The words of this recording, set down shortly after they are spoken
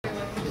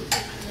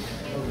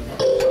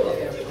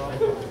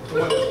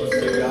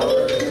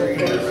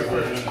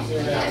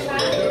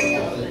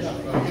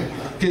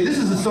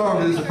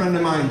song is a friend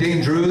of mine,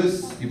 Dane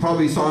Drewis. You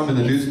probably saw him in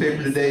the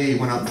newspaper today. He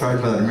went out and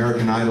tried for that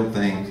American Idol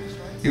thing.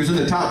 He was in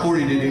the top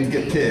 40, didn't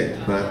get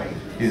picked, but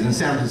he's in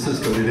San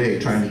Francisco today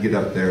trying to get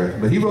up there.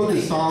 But he wrote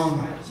this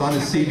song, it's on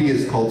his CD,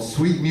 it's called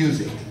Sweet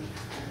Music.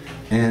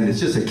 And it's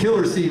just a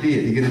killer CD.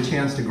 If you get a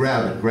chance to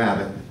grab it,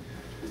 grab it.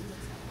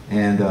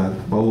 And,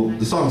 well,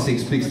 the song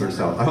speaks for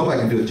itself. I hope I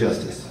can do it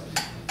justice.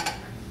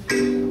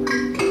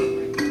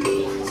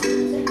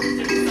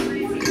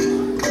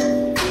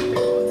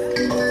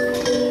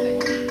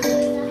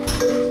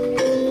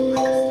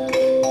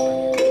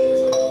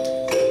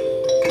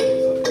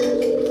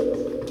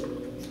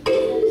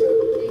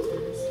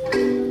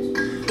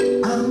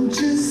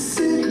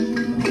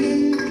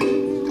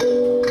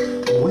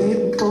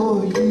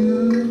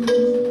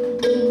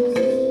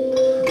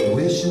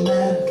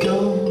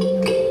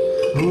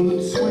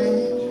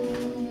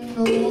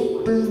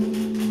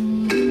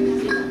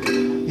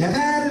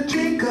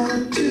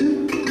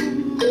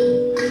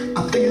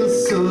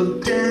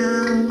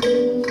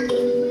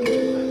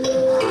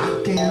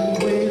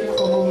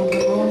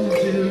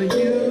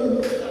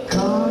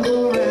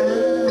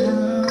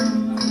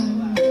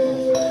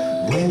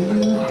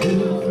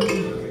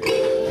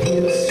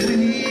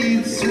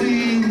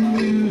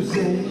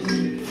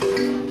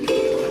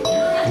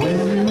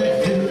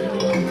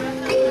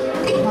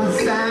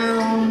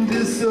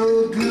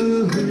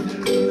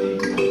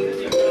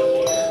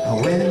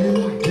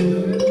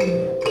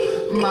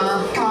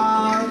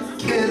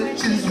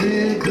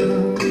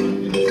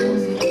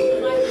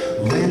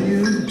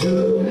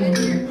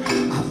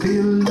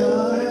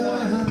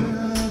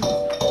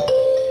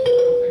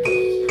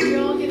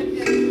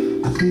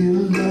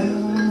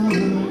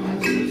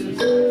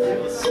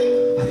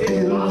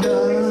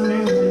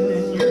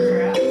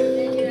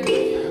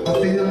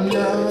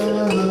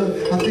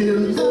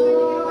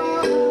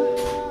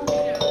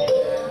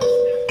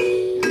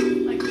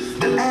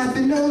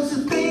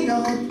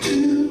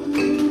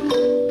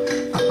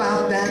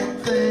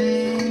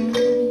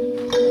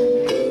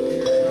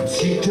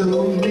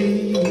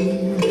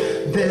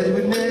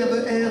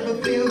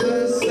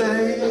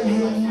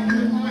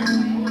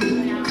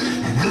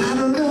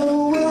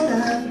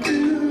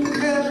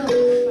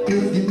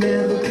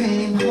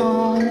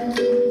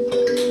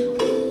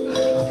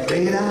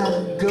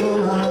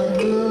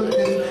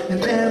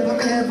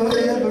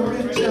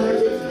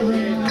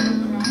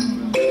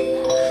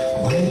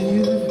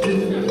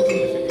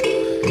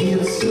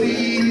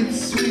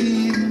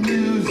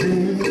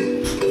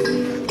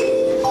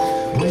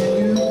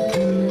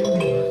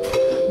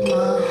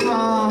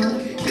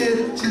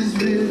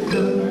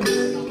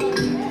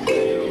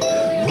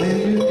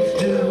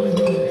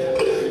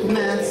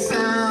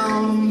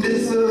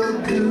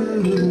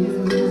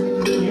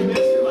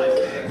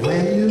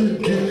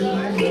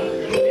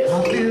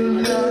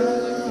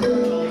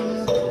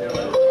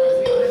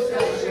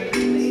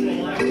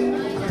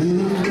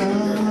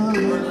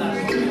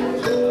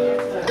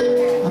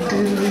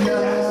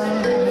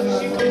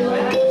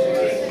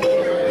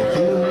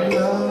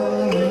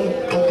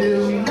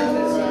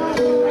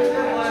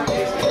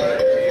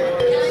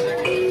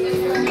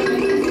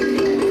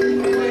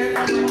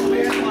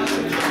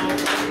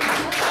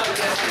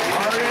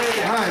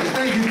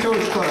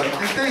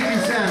 Thank you,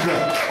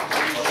 Sandra.